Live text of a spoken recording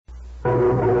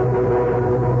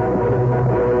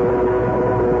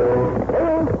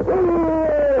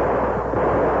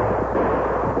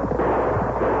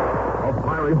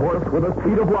Horse with the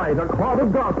speed of light, a cloud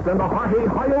of dust, and a hearty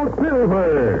Hi-Yo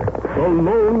Silver, the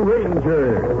Lone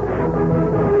Ranger.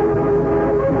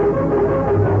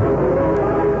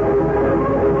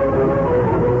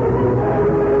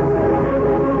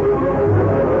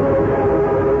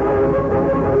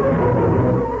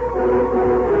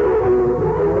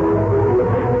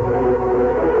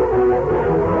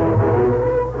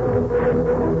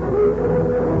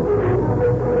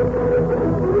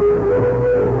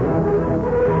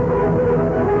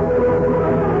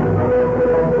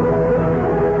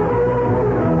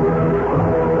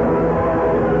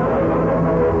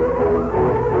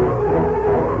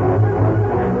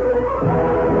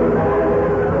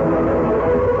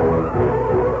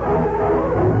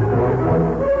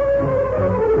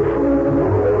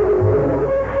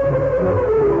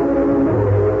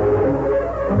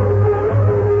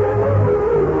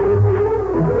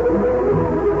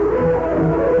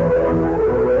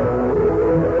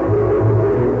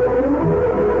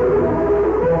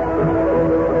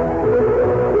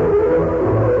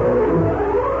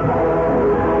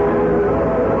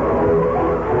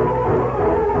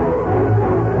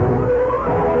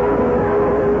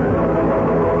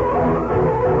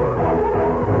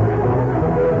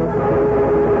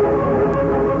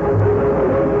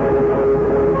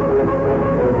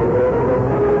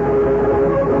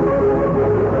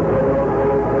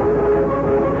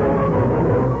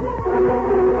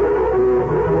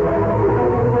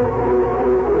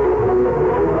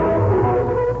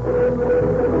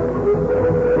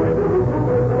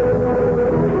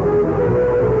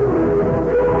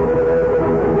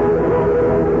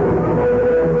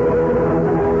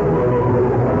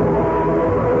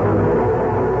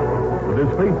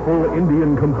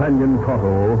 Indian companion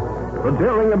Tonto, the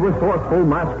daring and resourceful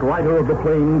masked rider of the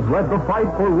plains, led the fight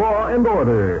for law and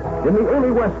order in the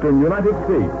early western United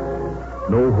States.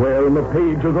 Nowhere in the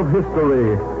pages of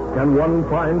history can one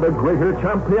find a greater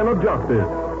champion of justice.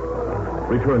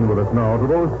 Return with us now to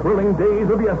those thrilling days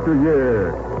of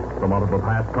yesteryear. From out of the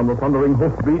past come the thundering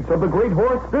hoofbeats of the great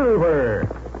horse Silver.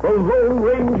 The Lone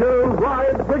Ranger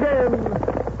rides again.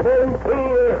 Lone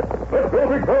Silver, let's go,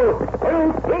 big horse.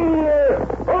 Lone Silver,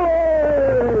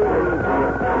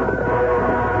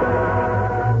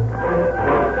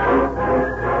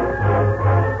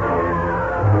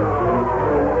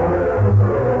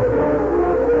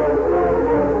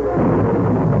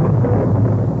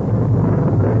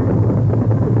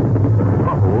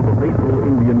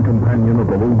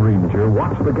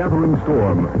 watched the gathering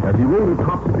storm as he rode at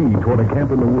top speed toward a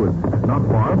camp in the woods, not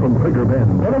far from Trigger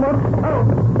Bend.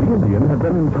 The Indian had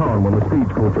been in town when the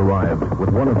stagecoach arrived, with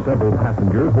one of several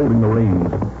passengers holding the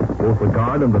reins. Both the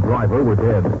guard and the driver were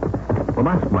dead. The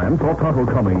masked man saw Tonto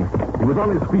coming. He was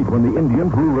on his feet when the Indian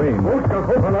drew rein.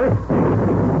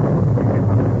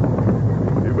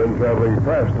 You've been traveling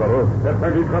fast, Tonto. That's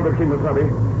plenty trouble, Kimasabi.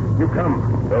 You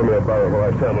come. Tell me about it while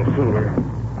I saddle Silver.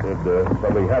 Did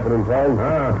something happen in town?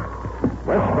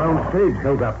 Westbound stage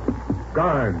held up.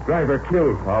 Guard, driver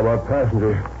killed. How about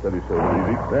passengers? Said he said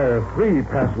easy. There are 3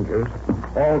 passengers.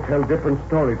 All tell different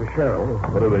story to sheriff.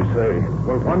 What do they say?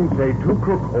 Well, one say 2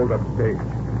 crooks hold up stage.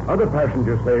 Other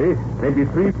passengers say maybe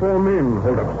 3-4 men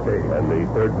hold up stage. And the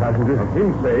 3rd passenger?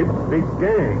 Him say big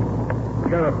gang.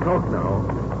 Sheriff talk now.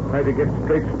 Try to get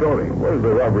straight story. Where does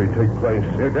the robbery take place?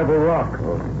 Near Devil Rock.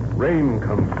 Rain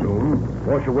comes soon.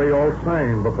 Wash away all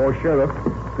sign before sheriff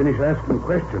finish asking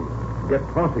questions. Get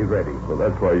posse ready. So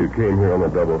that's why you came here on the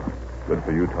double. Good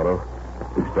for you, Tonto.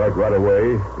 If we start right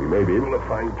away, we may be able to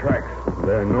find tracks.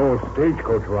 There no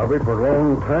stagecoach robbery for a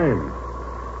long time.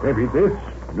 Maybe this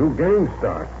new gang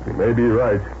starts. You may be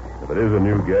right. If it is a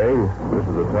new gang, this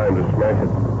is the time to smash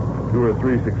it. 2 or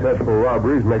 3 successful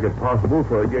robberies make it possible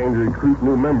for a gang to recruit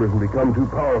new members and become too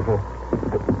powerful.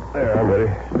 There, I'm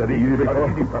ready. Steady, easy, big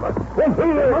fella. Easy,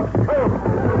 fella.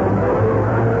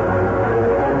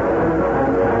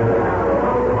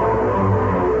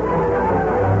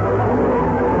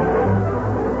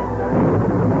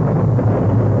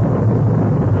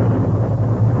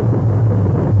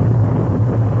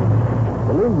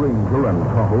 One,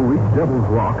 two, reached Devil's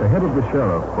Rock ahead of the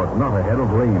sheriff, but not ahead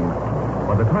of Rain.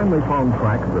 By the time they found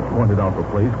tracks that pointed out the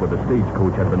place where the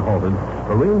stagecoach had been halted,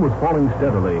 the rain was falling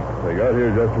steadily. They got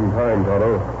here just in time,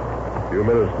 Tonto. A few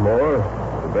minutes more,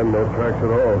 there'd been no tracks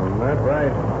at all. That's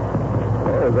right. As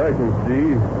far as I can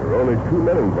see, there are only 2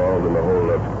 men involved in the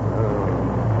holdup.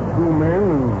 2 men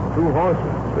and 2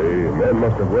 horses. The men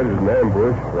must have waited in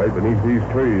ambush right beneath these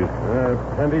trees.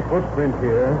 Plenty footprint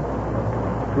here.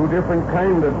 Two different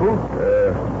kinds of boots.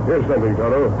 Here's something,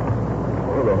 Tonto.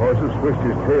 One of the horses swished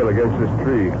his tail against this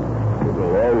tree. With the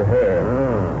long hair.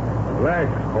 Black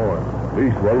horse. At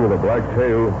least one with a black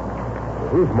tail. The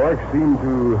hoof marks seem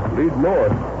to lead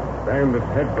north. Bandits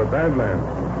head for Badlands.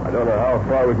 I don't know how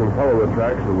far we can follow the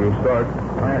tracks, but we'll start.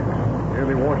 Tracks.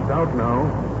 Nearly washed out now.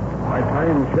 By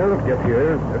time Sheriff gets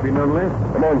here, there'll be none left.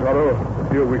 Come on, Tonto.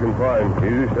 Let's see what we can find.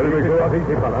 Easy, steady, big fella.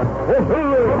 Easy, fella.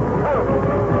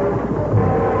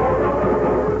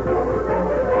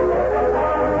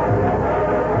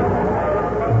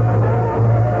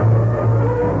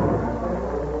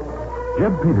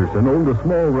 Jeb Peterson owned a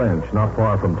small ranch not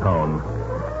far from town.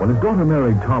 When his daughter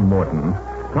married Tom Morton,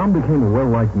 Tom became a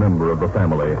well-liked member of the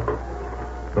family.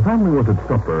 The family was at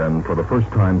supper, and for the first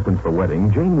time since the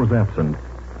wedding, Jane was absent.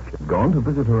 She had gone to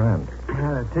visit her aunt.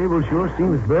 The table sure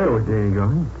seems bare with Jane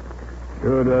gone.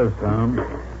 Sure does, Tom.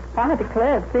 I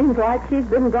declare, it seems like she's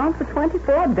been gone for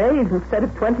 24 days instead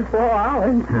of 24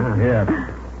 hours. Yeah.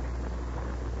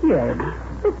 Jeb,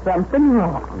 there's something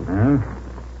wrong.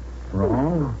 Huh?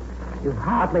 Wrong? You've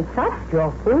hardly touched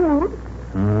your food.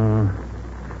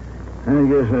 I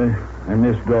guess I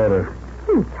missed daughter.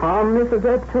 Tom misses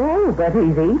her too, but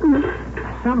he's eaten.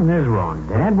 Something is wrong,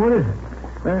 Dad. What is it?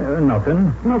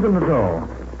 Nothing. Nothing at all.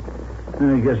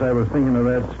 I guess I was thinking of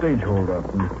that stage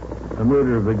holdup and the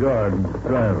murder of the guard and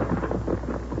driver.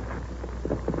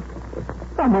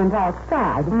 Someone's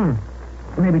outside.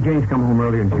 Maybe Jane's come home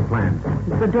earlier than she planned.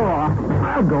 The door.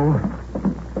 I'll go.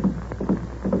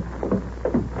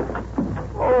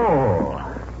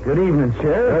 Oh, good evening,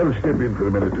 Sheriff. I'll step in for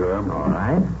a minute, Tom. All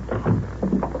right.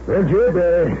 Well, Jeb,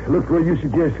 I looked where you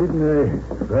suggested, and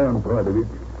I found part of it.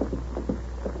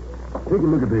 Take a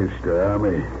look at this, Tom.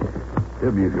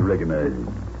 Tell me if you recognize it.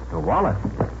 A wallet?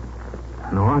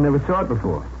 No, I never saw it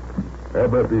before. How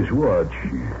about this watch?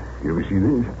 You ever see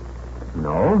this?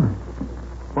 No?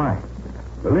 Why?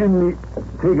 Well, then,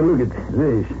 take a look at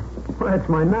this. Well, that's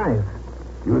my knife.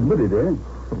 You admit it, eh?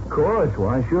 Of course.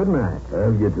 Why shouldn't I?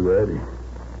 I'll get to that.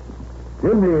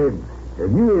 Tell me,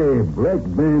 have you a black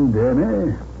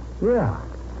bandana? Yeah.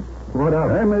 What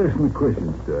of it? I'm asking the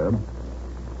questions, Tom.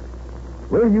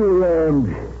 Where you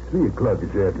around 3 o'clock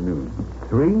this afternoon?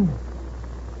 3?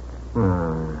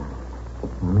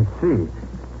 Let me see.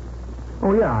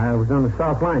 Oh, yeah, I was on the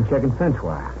south line checking fence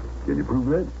wire. Can you prove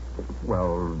that?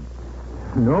 Well,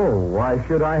 no. Why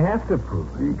should I have to prove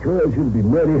it? Because it'd be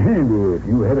mighty handy if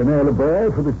you had an alibi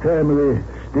for the time of the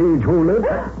stage holdup.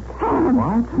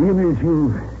 What? Even if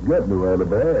you've got no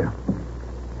alibi,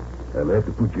 I'll have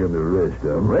to put you under arrest,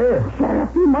 Tom. Arrest? Sheriff,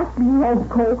 you must be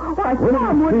loco. Why, One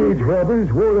Tom, of the stage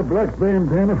robbers wore a black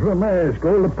bandana for a mask.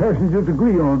 All the passengers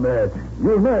agree on that.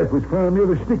 Your knife was found near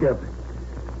the stick-up.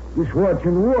 This watch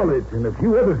and wallet and a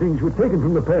few other things were taken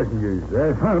from the passengers.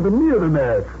 I found them near the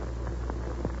knife.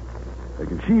 I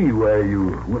can see why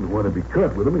you wouldn't want to be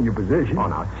caught with them in your possession. Oh,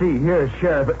 now, see here,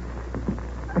 Sheriff.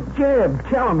 Jeb,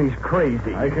 tell him he's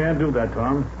crazy. I can't do that,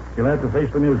 Tom. You'll have to face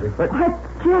the music. But,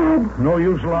 Jeb. No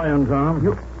use lying, Tom.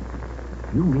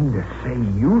 You mean to say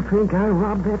you think I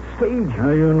robbed that stage?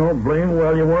 Now, you know blame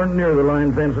well you weren't near the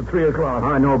line fence at 3 o'clock.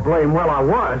 I know blame well I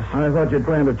was. I thought you'd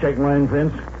planned to check line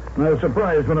fence. And I was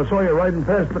surprised when I saw you riding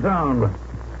past the town.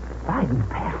 Riding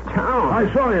past town?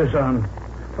 I saw you, son.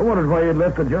 I wondered why you'd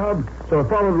left the job, so I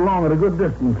followed along at a good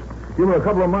distance. You were a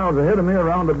couple of miles ahead of me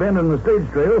around a bend in the stage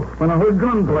trail when I heard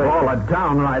gunplay. All a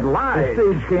downright lie.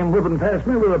 The stage came whipping past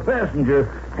me with a passenger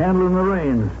handling the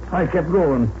reins. I kept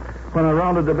going. When I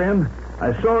rounded the bend,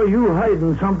 I saw you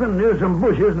hiding something near some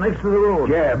bushes next to the road.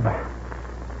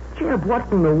 Jeb,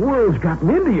 what in the world's gotten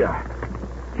into you?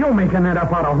 You're making that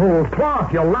up out of whole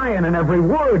cloth. You're lying in every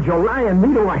word. You're lying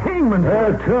me to a hangman.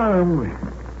 Tom,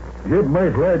 Jeb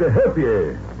might lie to help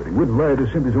you, but he wouldn't lie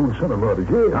to send his own son-in-law to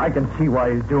jail. I can see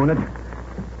why he's doing it.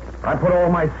 I put all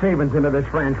my savings into this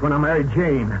ranch when I married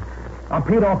Jane. I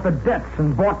paid off the debts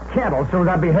and bought cattle so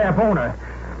that I'd be half owner.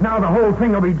 Now the whole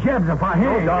thing will be Jeb's if I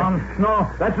hang. No, Don. No,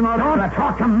 that's not Don't it.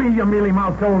 talk to me, you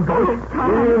mealy-mouthed old ghost.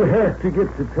 We'll have to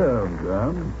get to town,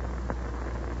 Tom.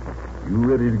 You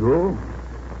ready to go?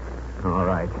 All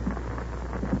right.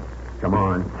 Come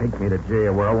on, take me to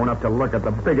jail where I won't have to look at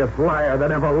the biggest liar that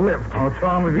ever lived. Oh,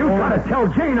 Tom, if You you gotta tell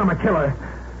Jane I'm a killer.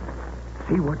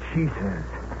 See what she says.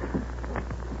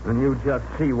 And you just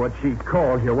see what she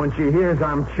calls you when she hears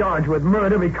I'm charged with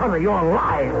murder because of your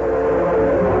lies.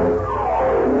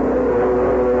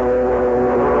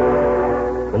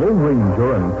 The Lone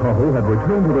Ranger and Tonto had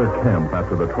returned to their camp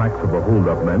after the tracks of the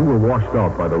holdup men were washed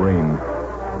out by the rain.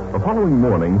 The following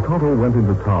morning, Tonto went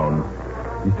into town.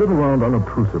 He stood around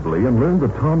unobtrusively and learned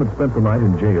that Tom had spent the night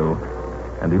in jail.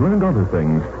 And he learned other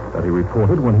things, that he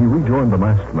reported when he rejoined the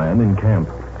masked man in camp.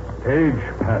 Page,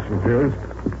 passengers,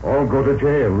 all go to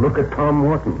jail. Look at Tom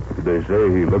Morton. Did they say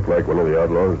he looked like one of the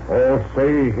outlaws? All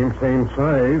say him same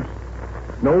size.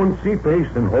 No one see face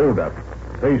in holdup.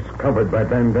 Face covered by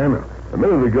bandana. A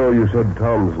minute ago, you said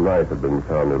Tom's knife had been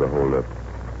found near the holdup.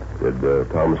 Did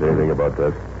Tom say anything about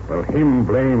that? Well, him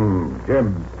blame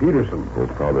Jeb Peterson. His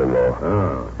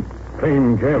father-in-law.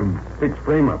 Claim Jeb fix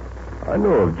frame up. I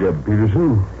know of Jeb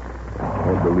Peterson. I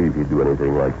don't believe he'd do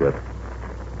anything like that.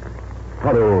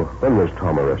 Tonto, when was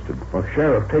Tom arrested? Well,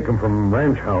 sheriff take him from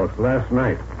ranch house last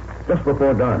night, just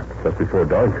before dark. Just before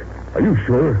dark? Are you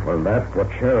sure? Well, that's what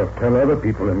sheriff tell other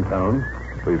people in town.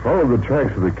 We followed the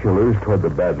tracks of the killers toward the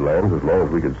Badlands as long as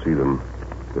we could see them.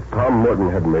 If Tom Morton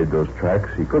hadn't made those tracks,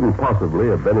 he couldn't possibly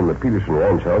have been in the Peterson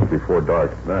ranch house before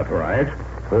dark. That's right.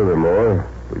 Furthermore,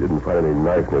 we didn't find any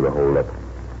knife near the holdup.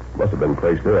 Must have been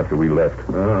placed there after we left.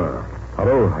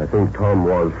 Otto, I think Tom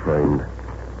was framed.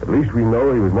 At least we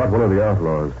know he was not one of the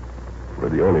outlaws. We're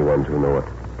the only ones who know it.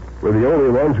 We're the only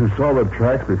ones who saw the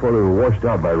tracks before they were washed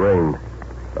out by rain.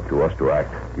 Up to us to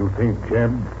act. You think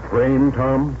Jeb framed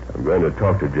Tom? I'm going to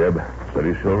talk to Jeb.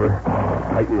 Steady, Silver.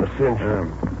 Tighten the cinch.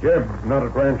 Jeb not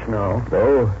at ranch now.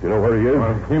 No? You know where he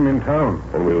is? Him in town.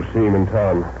 And we'll see him in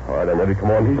town. All right, I'm ready.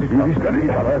 Come on. Easy, steady.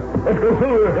 Let's go,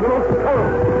 Silver. Get him off the town.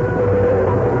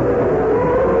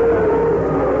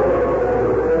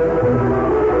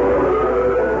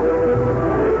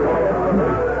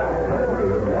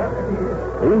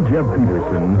 Old Jeb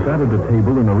Peterson sat at a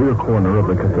table in the rear corner of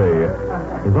the cafe.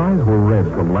 His eyes were red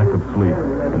from lack of sleep,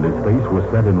 and his face was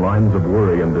set in lines of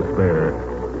worry and despair.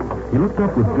 He looked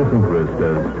up with disinterest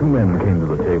as two men came to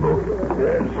the table.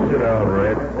 Yes, sit down,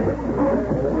 Red.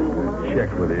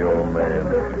 Check with the old man.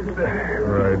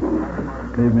 Right.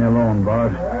 Leave me alone,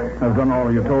 boss. I've done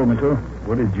all you told me to.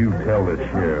 What did you tell the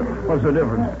sheriff? What's the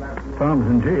difference? Tom's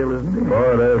in jail, isn't he?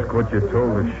 Bart asked what you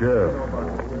told the sheriff.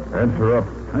 Answer up.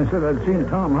 I said I'd seen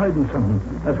Tom hiding something.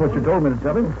 That's what you told me to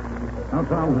tell him. Now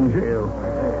Tom's in jail.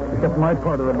 You kept my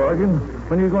part of the bargain.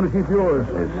 When are you going to keep yours?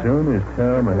 As soon as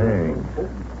Tom hangs,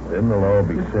 then they'll all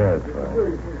be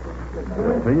satisfied.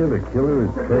 I tell you, the killer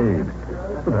is paid.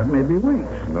 But that may be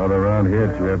weeks. Not around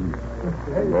here, Jeb.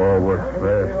 Law works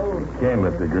fast. You can't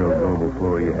let the girl go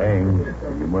before he hangs.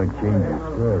 You might change your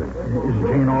story. Is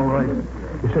Jane all right?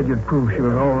 You said you'd prove she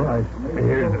was all right.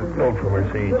 Here's a note from her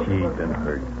saying she ain't been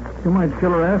hurt. You might kill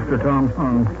her after Tom's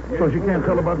hung, so she can't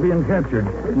tell about being captured.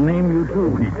 Name you,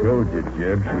 too. He told you,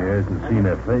 Jeb. She hasn't seen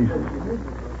our faces.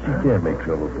 She can't make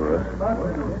trouble for us.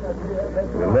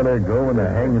 We'll let her go when the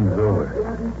hanging's over.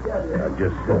 Now,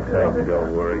 just sit tight and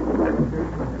don't worry.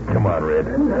 Come on, Red.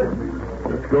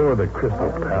 Let's go to the Crystal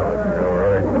Palace. All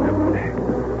right.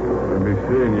 I'll be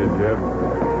seeing you, Jeb.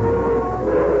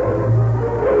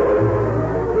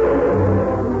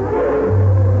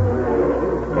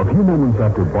 A few moments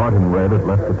after Bart and Red had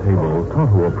left the table,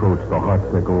 Tonto approached the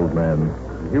heart-sick old man.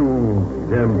 You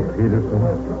Jeb Peterson?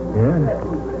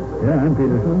 Yeah, I'm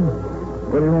Peterson.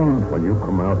 What do you want? Well, you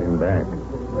come out in back.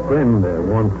 Friend there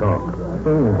won't talk.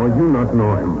 Oh, well, you not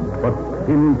know him, but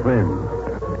him friend.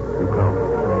 You come.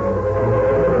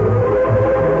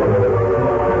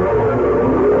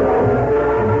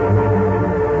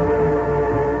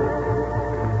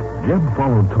 Jeb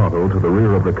followed Tonto to the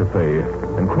rear of the cafe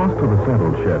and crossed to the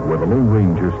saddle shed where the Lone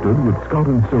Ranger stood with Scout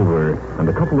and Silver and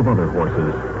a couple of other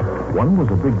horses. One was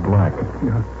a big black.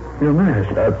 You're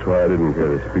masked. That's why I didn't care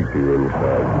to speak to you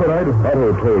inside. But I don't...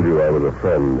 Otto told you I was a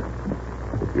friend.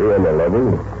 If you're on the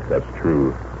level, that's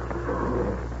true.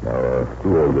 Now,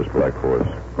 who owns this black horse?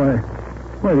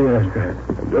 Why do you ask that?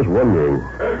 I'm just wondering.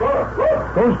 Hey, look!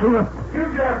 Goes to the... You,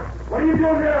 Jeb! What are you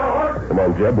doing here, horse? Come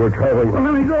on, Jeb, we're traveling. Well,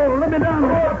 let me go. Let me down.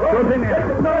 Go in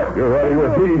there. You're riding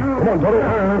with me. Come on, Tonto.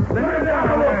 Let me down.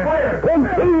 I'm on fire. Don't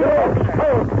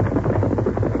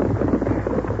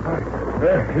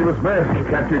He was masked. You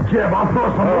captured Jeb. I'll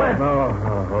throw some lead. No,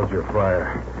 hold your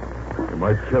fire. You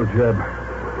might kill Jeb.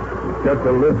 He's got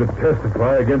to live to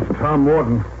testify against Tom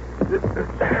Morton.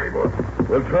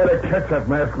 We'll try to catch that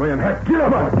masked man. Heck, get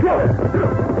him up! Get him!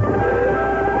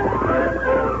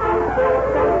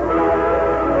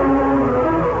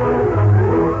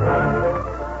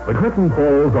 The curtain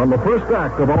falls on the first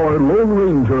act of our Lone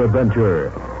Ranger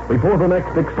adventure. Before the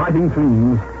next exciting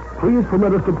scenes, please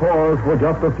permit us to pause for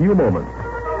just a few moments.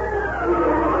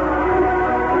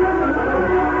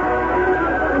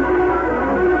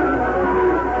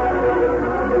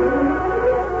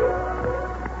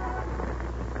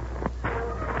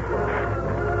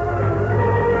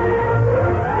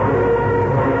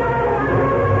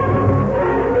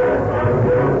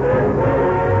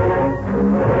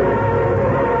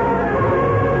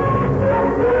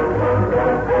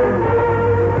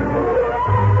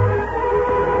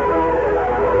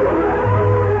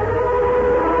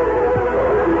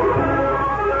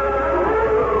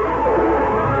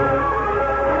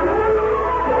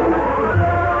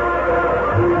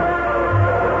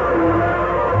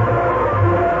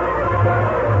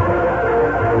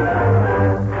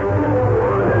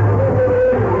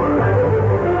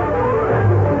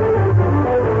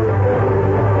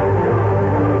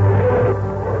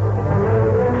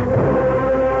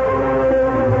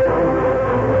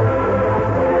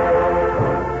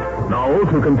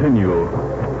 to continue.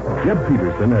 Jeb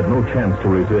Peterson had no chance to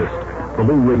resist. The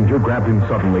Lone Ranger grabbed him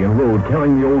suddenly and rode,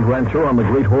 carrying the old rancher on the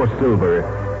great horse Silver.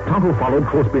 Tonto followed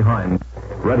close behind.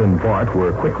 Red and Bart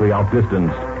were quickly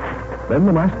outdistanced. Then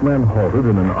the masked man halted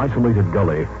in an isolated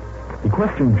gully. He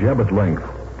questioned Jeb at length.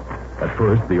 At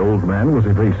first, the old man was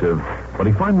evasive, but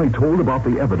he finally told about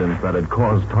the evidence that had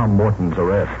caused Tom Morton's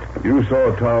arrest. You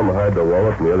saw Tom hide the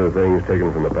wallet and the other things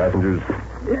taken from the passengers?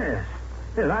 Yes.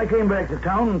 Yes, I came back to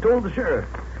town and told the sheriff.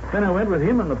 Then I went with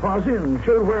him and the posse and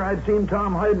showed where I'd seen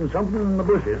Tom hiding something in the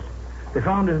bushes. They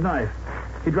found his knife.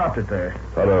 He dropped it there.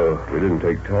 Oh, no. We didn't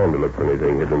take time to look for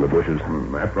anything hidden in the bushes.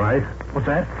 That right? What's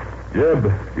that?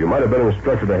 Jeb, you might have been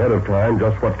instructed ahead of time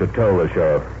just what to tell the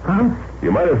sheriff. Huh?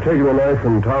 You might have taken the knife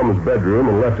from Tom's bedroom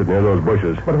and left it near those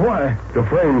bushes. But why? To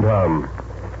frame Tom.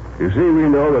 You see, we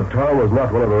know that Tom was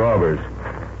not one of the robbers.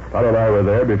 Todd and I were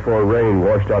there before rain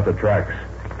washed out the tracks.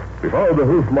 We followed the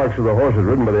hoof marks of the horses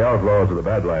ridden by the outlaws of the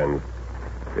Badlands.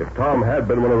 If Tom had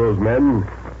been one of those men,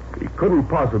 he couldn't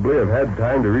possibly have had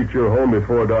time to reach your home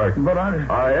before dark. But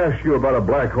I asked you about a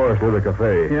black horse near the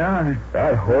cafe. Yeah?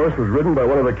 That horse was ridden by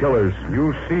one of the killers.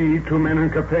 You see 2 men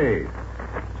in cafe.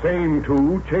 Same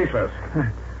 2 chase us.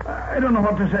 I don't know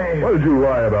what to say. What did you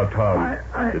lie about Tom?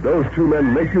 Did those 2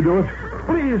 men make you do it?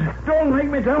 Please, don't make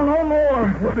me tell no more.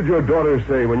 What did your daughter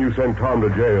say when you sent Tom to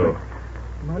jail?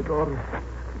 My daughter,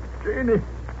 Janie,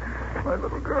 my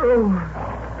little girl.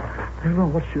 I don't know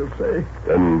what she'll say.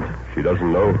 Then she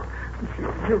doesn't know?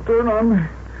 She'll turn on me,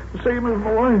 the same as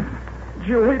my wife.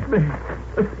 She'll hate me.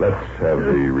 Let's have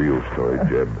the real story,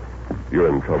 Jeb. You're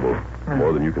in trouble,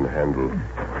 more than you can handle.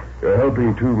 You're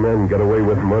helping 2 men get away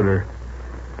with murder.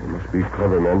 They must be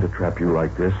clever men to trap you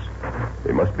like this.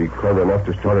 They must be clever enough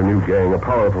to start a new gang, a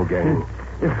powerful gang.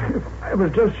 If I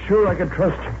was just sure I could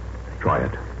trust you. Try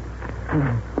it.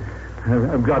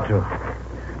 I've got to.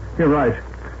 You're right.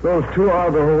 Those 2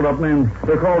 are the hold-up men.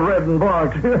 They're called Red and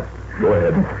Bart. Go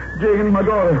ahead. Jane, my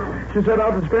daughter, she set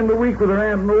out to spend a week with her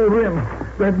aunt in Old Rim.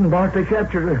 Red and Bart, they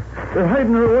captured her. They're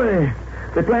hiding her away.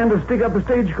 They planned to stick up a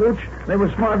stagecoach. They were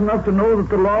smart enough to know that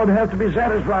the law would have to be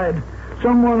satisfied.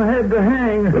 Someone had to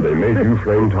hang. So they made you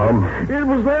frame Tom? It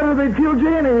was that or they'd kill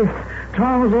Janie.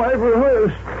 Tom's life was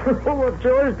hers. What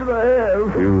choice did I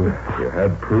have? You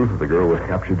had proof that the girl was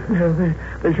captured? Yeah,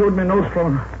 they showed me notes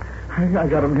from her. I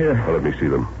got them here. Well, let me see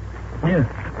them. Yeah.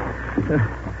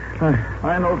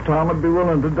 I know Tom would be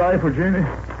willing to die for Janie.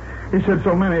 He said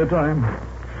so many a time.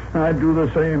 I'd do the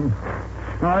same.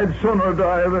 I'd sooner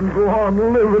die than go on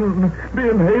living and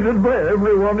being hated by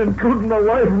everyone, including my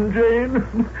wife and Jane.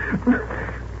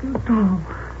 Tom,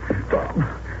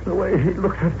 the way he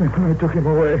looked at me when I took him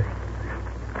away.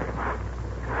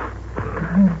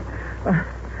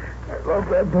 I love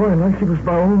that boy like he was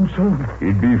my own son.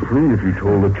 He'd be free if you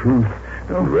told the truth.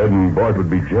 No. Red and Bart would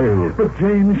be jailed. But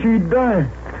Jane, she'd die.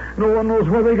 No one knows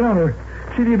where they got her.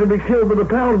 She'd either be killed by the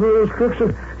pals of those crooks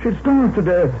or she'd starve to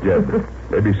death. Jeb,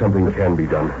 maybe something can be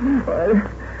done. I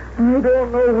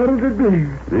don't know what it'd be.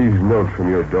 These notes from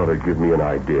your daughter give me an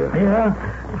idea. Yeah?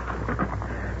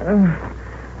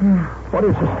 What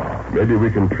is it? Maybe we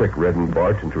can trick Red and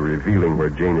Bart into revealing where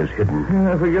Jane is hidden.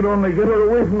 If we could only get her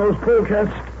away from those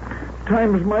polecats,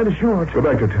 time is mighty short. Go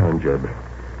back to town, Jeb.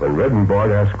 When Red and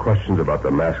Bart ask questions about the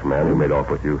masked man who made off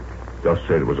with you, just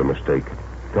say it was a mistake.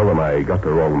 Tell them I got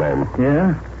the wrong man.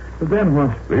 Yeah? But then what?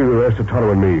 Leave the rest to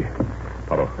Tonto and me.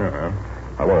 Tonto,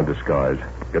 I want a disguise.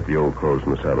 Get the old clothes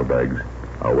from the saddlebags.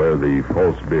 I'll wear the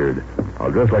false beard.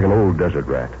 I'll dress like an old desert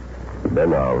rat.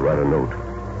 Then I'll write a note.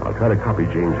 I'll try to copy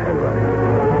Jane's handwriting.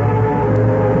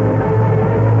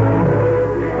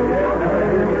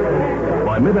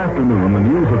 By mid-afternoon, the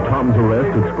news of Tom's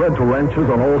arrest had spread to ranches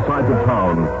on all sides of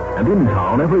town. And in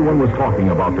town, everyone was talking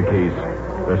about the case.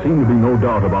 There seemed to be no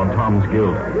doubt about Tom's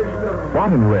guilt.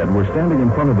 Bart and Red were standing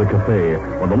in front of the cafe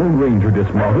when the Lone Ranger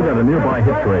dismounted at a nearby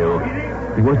hip trail.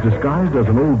 He was disguised as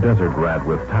an old desert rat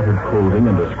with tattered clothing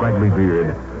and a scraggly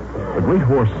beard. The great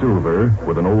horse Silver,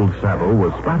 with an old saddle,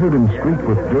 was spattered and streaked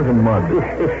with dirt and mud.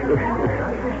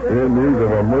 The news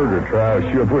of a murder trial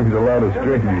sure brings a lot of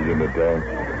strangers into town.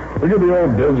 Look at the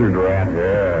old desert rat.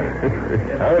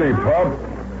 Yeah. Howdy, Pop.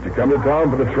 Did you come to town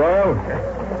for the trial?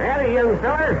 Howdy, young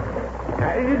feller.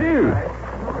 How do you do?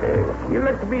 You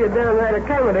look to be a downright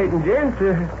accommodating gent.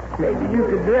 Maybe you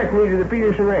could direct me to the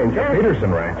Peterson Ranch, huh?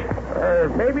 Peterson Ranch. Or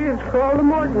maybe it's called the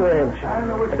Morton Ranch. I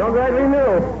don't rightly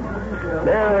know.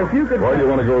 Now, if you could... Why do you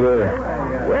want to go there?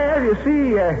 Well, you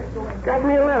see, got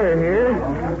me a letter here.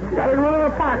 Got it in one of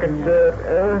my pockets.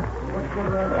 Here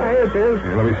it is.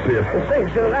 Let me see it.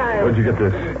 Sakes alive. Where'd you get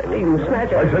this? I need him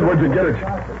snatch it. I said, where'd you get it?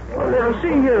 Well, now,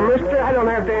 see here, mister. I don't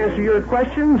have to answer your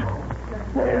questions.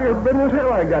 Your business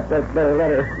hell I got that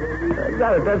letter. I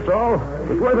got it, that's all.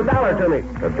 It's worth $1 to me.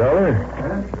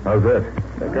 $1? How's that?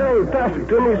 The girl who tossed it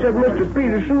to me said Mr.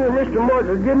 Peterson and Mr. Morton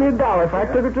would give me $1 if I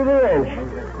took it to the ranch.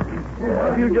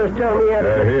 Well, if you just tell me how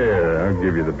to... Here, I'll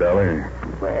give you the $1.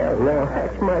 Well, now,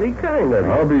 that's mighty kind of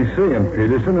you. I'll be seeing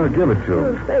Peterson. I'll give it to him.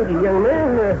 Well, thank you, young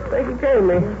man. Thank you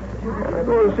kindly. I'm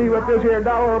going to see what this here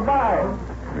 $1 will buy.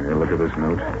 Here, look at this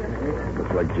note.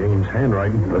 Looks like Jane's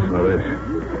handwriting. Listen to this.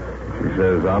 She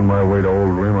says, on my way to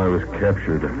Old Rim, I was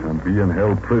captured. I'm being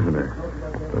held prisoner.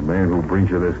 The man who brings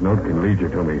you this note can lead you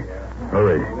to me.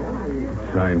 Hurry.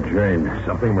 Signed, Jane.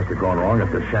 Something must have gone wrong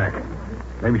at the shack.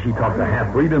 Maybe she talked the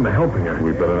half-breed into helping her.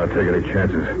 We better not take any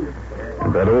chances.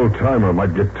 And that old-timer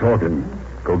might get talking.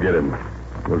 Go get him.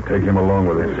 We'll take him along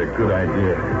with us. It's a good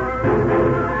idea.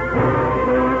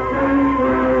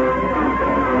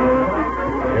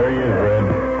 Here he is, Red.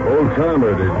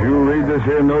 Old-timer, did you read this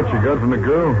here note you got from the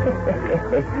girl?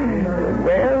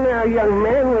 Well, now, young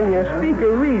man, when you speak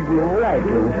of reading and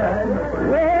writing,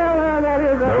 well, that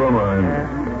is... Never mind.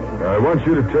 I want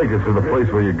you to take us to the place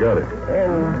where you got it.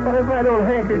 And what if I don't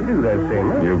hanker to do that thing,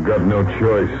 huh? You've got no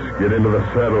choice. Get into the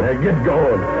saddle. Get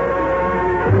going.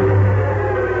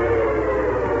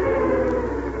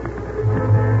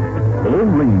 The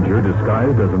Lone Ranger,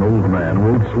 disguised as an old man,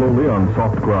 rode slowly on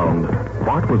soft ground.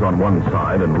 Bart was on one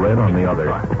side and Red on the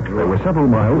other. They were several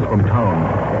miles from town.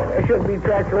 There should be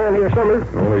tracks around here somewhere.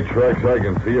 The only tracks I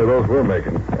can see are those we're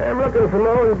making. I'm looking for my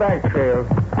own back trail.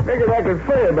 Figured I could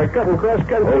find it by cutting cross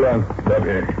country. Hold on. Stop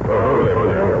here.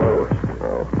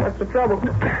 Oh, what's the trouble?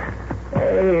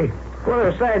 Hey, put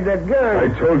aside that gun.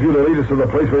 I told you to lead us to the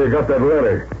place where you got that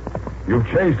letter. You've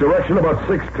changed direction about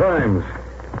 6 times.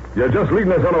 You're just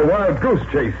leading us on a wild goose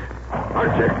chase,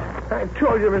 aren't you? I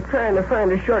told you I was trying to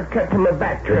find a shortcut to my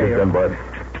back Take it trail. then, Bud.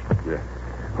 Yeah.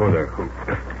 Hold on.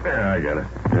 Yeah, I got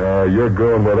it. You're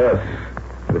going with us.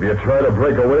 If you try to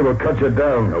break away, we'll cut you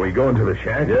down. Are we going to the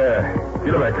shack? Yeah.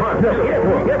 Get him back. Come on.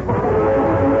 Yep.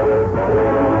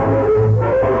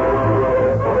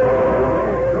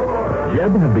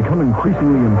 Jeb had become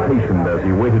increasingly impatient as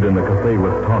he waited in the cafe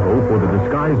with Tonto for the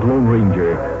disguised Lone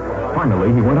Ranger.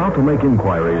 Finally, he went out to make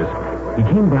inquiries. He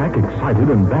came back excited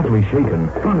and badly shaken.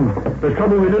 There's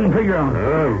trouble we didn't figure out.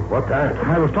 What's that?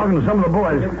 I was talking to some of the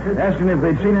boys, asking if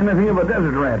they'd seen anything of a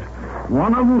desert rat.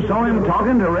 One of them saw him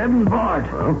talking to Red and Bart.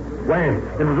 Huh? When?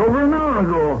 It was over an hour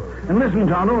ago. And listen,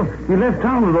 Tonto, he left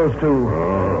town with those two.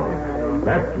 Oh.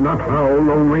 That's not how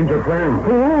Lone Ranger friend.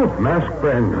 Who? Masked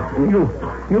friend.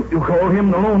 You call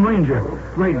him the Lone Ranger.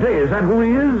 Great day, is that who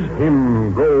he is?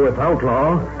 Him go with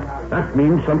outlaw. That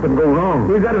means something go wrong.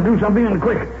 We've got to do something and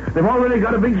quick. They've already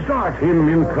got a big start. Him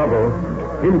in trouble.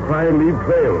 Him try and leave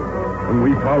trail. And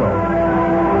we follow.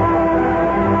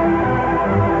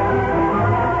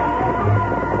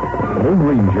 The Lone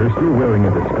Ranger, still wearing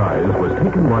a disguise, was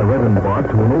taken by Red and Bart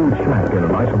to an old shack in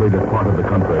an isolated part of the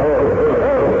country.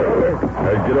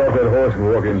 Get off that horse and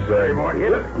walk inside.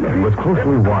 He was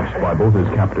closely watched by both his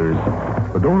captors.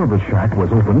 The door of the shack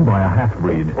was opened by a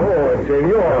half-breed. Oh,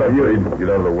 senor. You get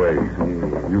out of the way.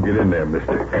 You get in there,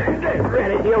 mister.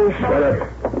 Ready, young Shut up.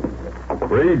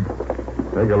 Reed,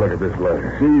 take a look at this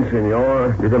letter. Si,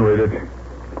 senor. You can read it.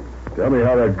 Tell me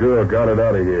how that girl got it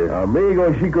out of here.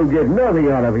 Amigo, she could get nothing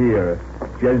out of here.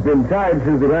 She has been tied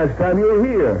since the last time you were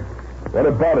here. What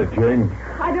about it, Jane?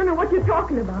 I don't know what you're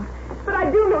talking about, but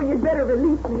I do know you'd better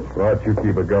release me. Bart, you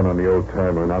keep a gun on the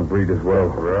old-timer and on Breed as well.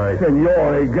 Right.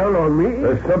 Senor, a gun on me?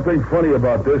 There's something funny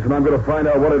about this, and I'm going to find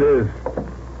out what it is.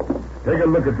 Take a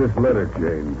look at this letter,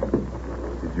 Jane.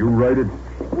 Did you write it?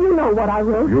 You know what I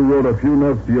wrote. You wrote a few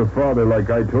notes to your father like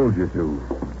I told you to.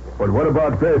 But what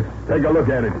about this? Take a look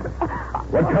at it.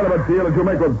 What kind of a deal did you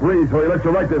make with Breed so he let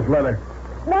you write this letter?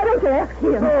 Why don't you ask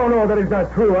him? No, that is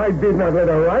not true. I did not let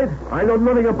her write. I know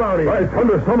nothing about it. By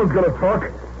thunder, someone's going to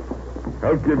talk.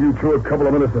 I'll give you two a couple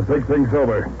of minutes to think things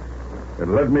over.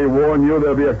 And let me warn you,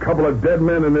 there'll be a couple of dead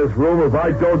men in this room if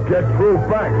I don't get true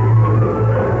facts.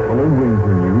 The Lone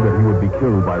Ranger knew that he would be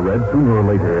killed by Red sooner or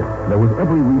later. There was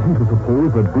every reason to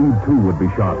suppose that Breed, too, would be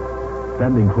shot.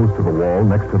 Standing close to the wall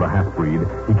next to the half-breed,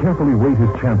 he carefully weighed his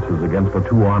chances against the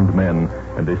two armed men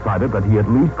and decided that he at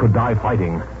least could die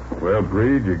fighting. Well,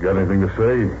 Breed, you got anything to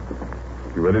say?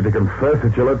 You ready to confess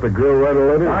that you let the girl write a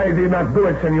letter? I did not do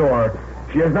it, senor.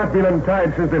 She has not been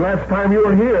untied since the last time you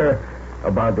were here.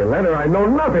 About the letter, I know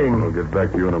nothing. I'll get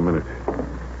back to you in a minute.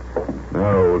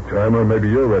 Now, old-timer, maybe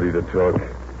you're ready to talk.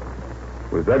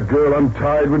 Was that girl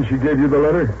untied when she gave you the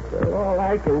letter? Well, all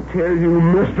I can tell you,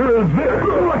 mister, is this.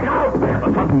 Look out!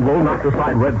 A sudden blow knocked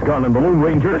aside Red's gun, and the Lone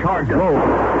Ranger charged low.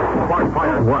 Bart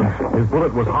fired once. His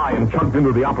bullet was high and chugged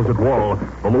into the opposite wall.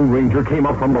 The Lone Ranger came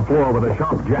up from the floor with a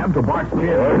sharp jab to Bart's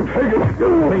chin. Take it.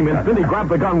 Same instant, he grabbed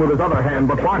the gun with his other hand,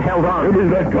 but Bart held on. Give me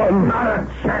that gun. Not a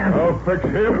chance. I'll fix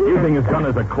him. Using his gun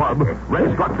as a club,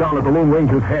 Red struck down at the Lone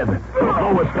Ranger's head. The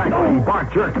blow was staggering.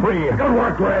 Bart jerked free. Good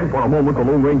work, Red. For a moment, the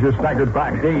Lone Ranger staggered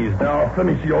back, dazed. Now,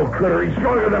 finish the old critter. He's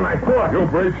stronger than I thought. You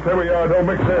break stemmy yard. Don't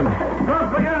mix in.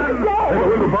 Drop again. Take the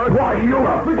window, Bart. Why, you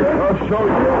up again? I'll show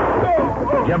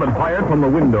you. Jeb fired from the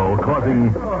window,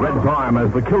 causing Red's arm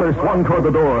as the killer swung toward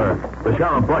the door. The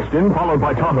sheriff brushed in, followed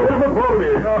by Tonto. No,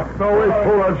 wait,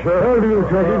 hold on, Sheriff. I'll do it,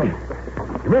 Sergeant.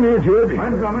 Come in here, Jeb.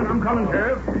 I'm coming,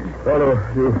 Sheriff. Tonto,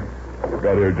 you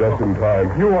got here just in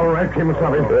time. You all right,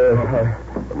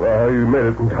 Kimasabi? Well, you made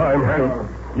it in time.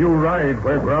 You ride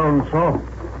where ground soft.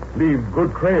 Leave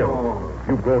good trail.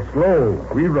 You go slow.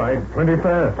 We ride plenty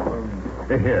fast.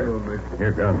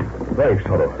 Here, gun. Thanks,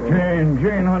 Tonto.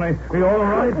 Jane, honey, you all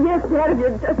right? Yes, Dad, if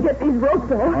you'll just get these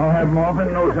ropes off. I'll have them off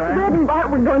in no time. Red and Bart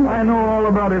were going to... I know all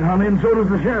about it, honey, and so does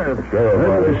the sheriff.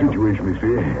 That's the situation,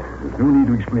 mister. There's no need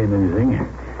to explain anything.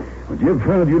 When Jeb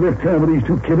found you left town with these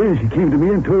two killers, he came to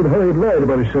me and told how he'd lied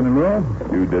about his son-in-law.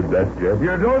 You did that, Jeb?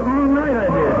 You're doggone right, I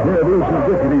did. Yeah, those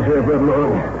two deputies have right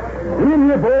along. Come in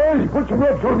here, boys. Put some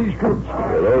ropes on these troops.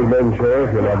 Those men,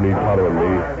 Sheriff, you'll not need Tonto and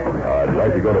me. I'd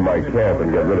like to go to my camp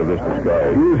and get rid of this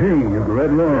disguise. Sure thing. You go right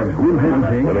along. We'll have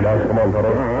anything. Let it out. Come on,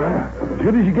 Tonto. As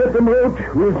soon as you get them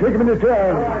roped, we'll take them into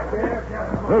town.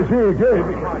 Now, see,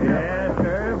 Jeb. Yes,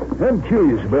 Sheriff? I'm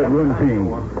curious about one thing.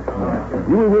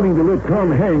 You were willing to let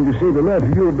Tom hang to save the life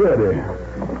of your brother.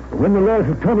 When the life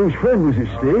of Tommy's friend was at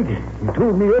stake, he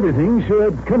told me everything, so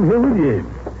I'd come here with you.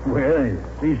 Well, you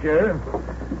see, Sheriff,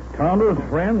 Tonto's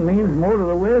friend means more to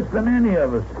the West than any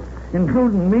of us,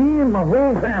 including me and my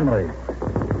whole family.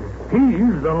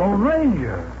 He's the Lone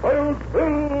Ranger.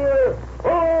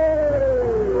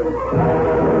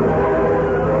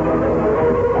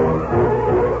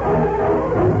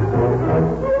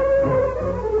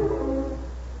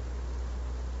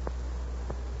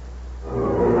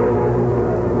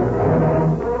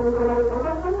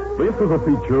 This is a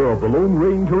feature of the Lone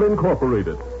Ranger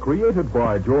Incorporated, created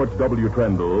by George W.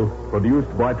 Trendle,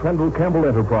 produced by Trendle Campbell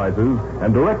Enterprises,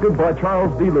 and directed by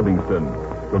Charles D. Livingston.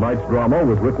 Tonight's drama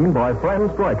was written by Fran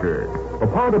Stryker. The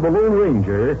part of the Lone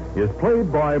Ranger is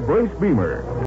played by Brace Beamer.